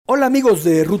Hola amigos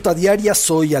de Ruta Diaria,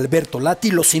 soy Alberto Lati,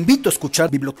 los invito a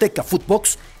escuchar Biblioteca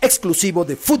Footbox, exclusivo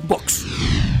de Footbox.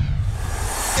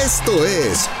 Esto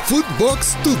es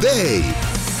Footbox Today.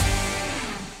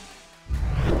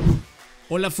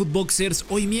 Hola Footboxers,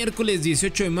 hoy miércoles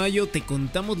 18 de mayo te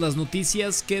contamos las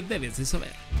noticias que debes de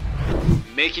saber.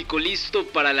 México listo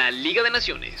para la Liga de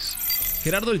Naciones.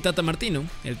 Gerardo el Tata Martino,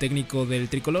 el técnico del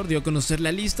tricolor, dio a conocer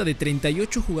la lista de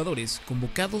 38 jugadores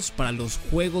convocados para los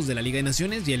Juegos de la Liga de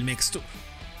Naciones y el MEX Tour.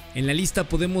 En la lista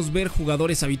podemos ver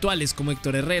jugadores habituales como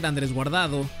Héctor Herrera, Andrés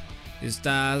Guardado,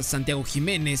 está Santiago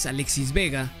Jiménez, Alexis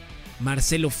Vega,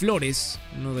 Marcelo Flores,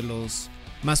 uno de los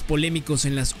más polémicos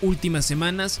en las últimas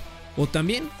semanas, o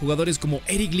también jugadores como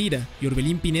Eric Lira y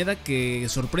Orbelín Pineda que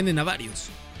sorprenden a varios.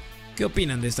 ¿Qué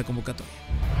opinan de esta convocatoria?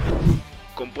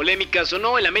 Con polémicas o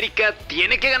no, el América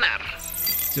tiene que ganar.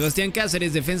 Sebastián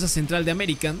Cáceres, defensa central de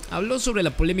América, habló sobre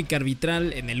la polémica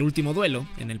arbitral en el último duelo,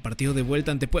 en el partido de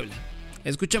vuelta ante Puebla.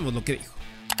 Escuchemos lo que dijo.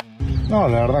 No,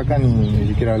 la verdad acá ni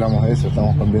siquiera hablamos de eso,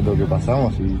 estamos contentos que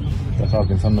pasamos y ya estaba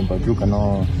pensando en Pachuca,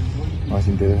 no nos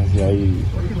interesa si hay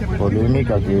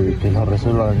polémica, que lo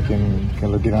resuelvan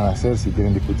quien lo quieran hacer, si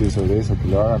quieren discutir sobre eso, que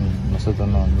lo hagan, nosotros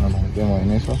no nos metemos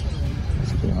en eso,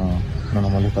 así que no nos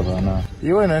molesta para nada.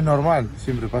 Y bueno, es normal,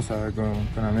 siempre pasa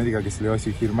con América que se le va a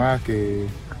exigir más, que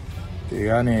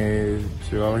gane,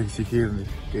 se le va a exigir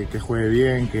que juegue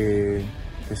bien, que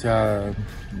sea,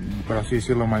 por así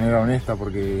decirlo, de manera honesta,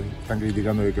 porque están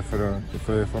criticando de que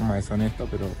fue de forma deshonesta,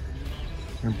 pero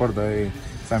no importa, es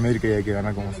América y hay que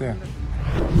ganar como sea.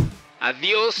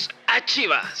 Adiós a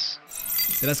Chivas.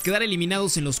 Tras quedar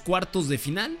eliminados en los cuartos de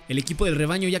final, el equipo del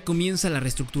rebaño ya comienza la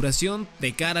reestructuración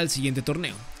de cara al siguiente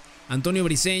torneo. Antonio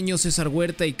Briseño, César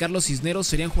Huerta y Carlos Cisneros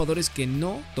serían jugadores que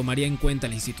no tomaría en cuenta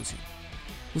la institución.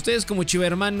 ¿Ustedes como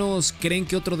chivermanos creen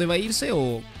que otro deba irse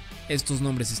o estos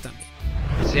nombres están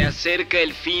bien? ¿Se acerca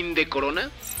el fin de Corona?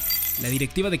 La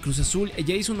directiva de Cruz Azul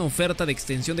ya hizo una oferta de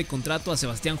extensión de contrato a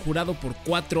Sebastián Jurado por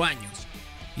 4 años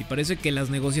y parece que las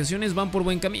negociaciones van por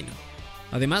buen camino.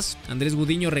 Además, Andrés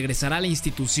Gudiño regresará a la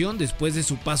institución después de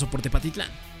su paso por Tepatitlán.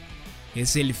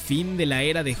 ¿Es el fin de la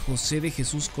era de José de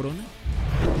Jesús Corona?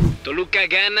 Toluca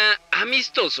gana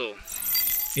amistoso.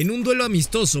 En un duelo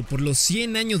amistoso por los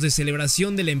 100 años de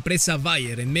celebración de la empresa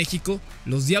Bayer en México,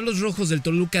 los Diablos Rojos del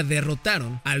Toluca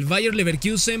derrotaron al Bayer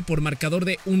Leverkusen por marcador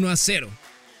de 1-0.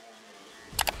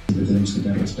 Tenemos que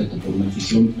tener respeto por una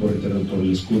afición, por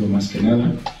el escudo más que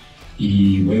nada.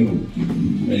 Y bueno,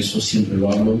 eso siempre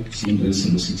lo hablo, siempre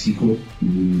se los exijo.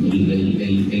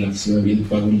 El aficionado viene,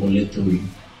 paga un boleto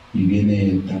y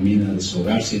viene también a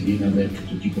deshogarse, viene a ver que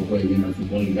tu equipo juegue bien al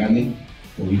fútbol y gane.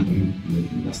 Hoy,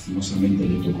 lastimosamente,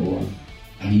 le tocó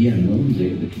a Ian, ¿no?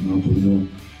 De que no ha podido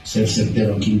ser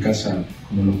certero aquí en casa,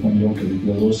 como lo Juan León, que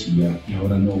metió 2 y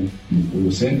ahora no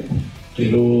pudo ser.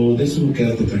 Pero de eso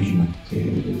quédate tranquila.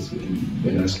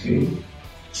 Verás que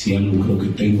si algo creo que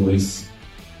tengo es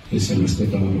el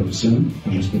respeto a la profesión,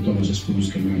 el respeto a los escudos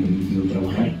que me han permitido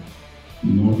trabajar.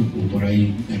 No, o por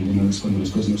ahí alguna vez cuando las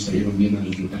cosas no salieron bien,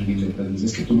 alguien le dice,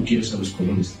 es que tú no quieres a los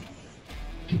colores.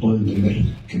 Te puedo entender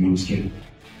que no los quiero,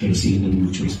 pero sí tengo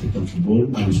mucho respeto al fútbol,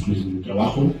 a los clubes de mi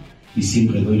trabajo, y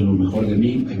siempre doy lo mejor de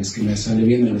mí. Hay veces que me sale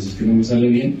bien, hay veces que no me sale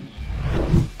bien.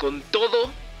 Con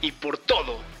todo y por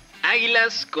todo,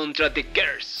 Águilas contra The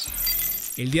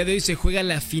Kers. El día de hoy se juega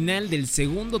la final del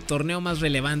segundo torneo más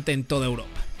relevante en toda Europa.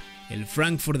 El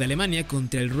Frankfurt de Alemania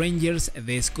contra el Rangers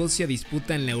de Escocia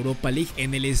disputan la Europa League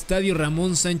en el estadio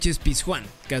Ramón Sánchez Pizjuán,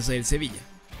 casa del Sevilla.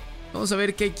 Vamos a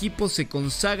ver qué equipo se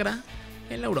consagra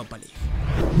en la Europa League.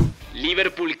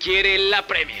 Liverpool quiere la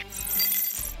Premier.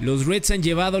 Los Reds han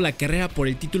llevado la carrera por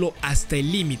el título hasta el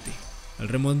límite, al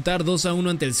remontar 2-1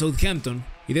 ante el Southampton,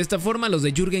 y de esta forma los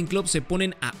de Jürgen Klopp se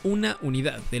ponen a una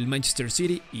unidad del Manchester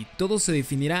City y todo se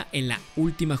definirá en la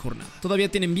última jornada. ¿Todavía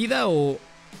tienen vida o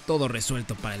todo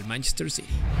resuelto para el Manchester City?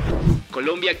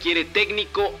 Colombia quiere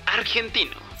técnico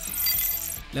argentino.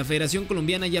 La Federación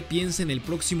Colombiana ya piensa en el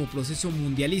próximo proceso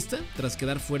mundialista tras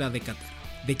quedar fuera de Qatar.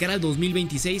 De cara al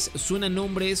 2026 suenan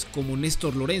nombres como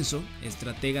Néstor Lorenzo,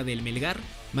 estratega del Melgar,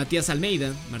 Matías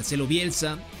Almeida, Marcelo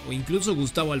Bielsa o incluso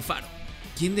Gustavo Alfaro.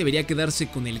 ¿Quién debería quedarse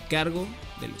con el cargo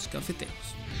de los cafeteros?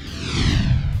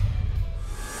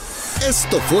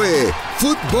 Esto fue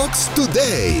Footbox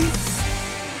Today.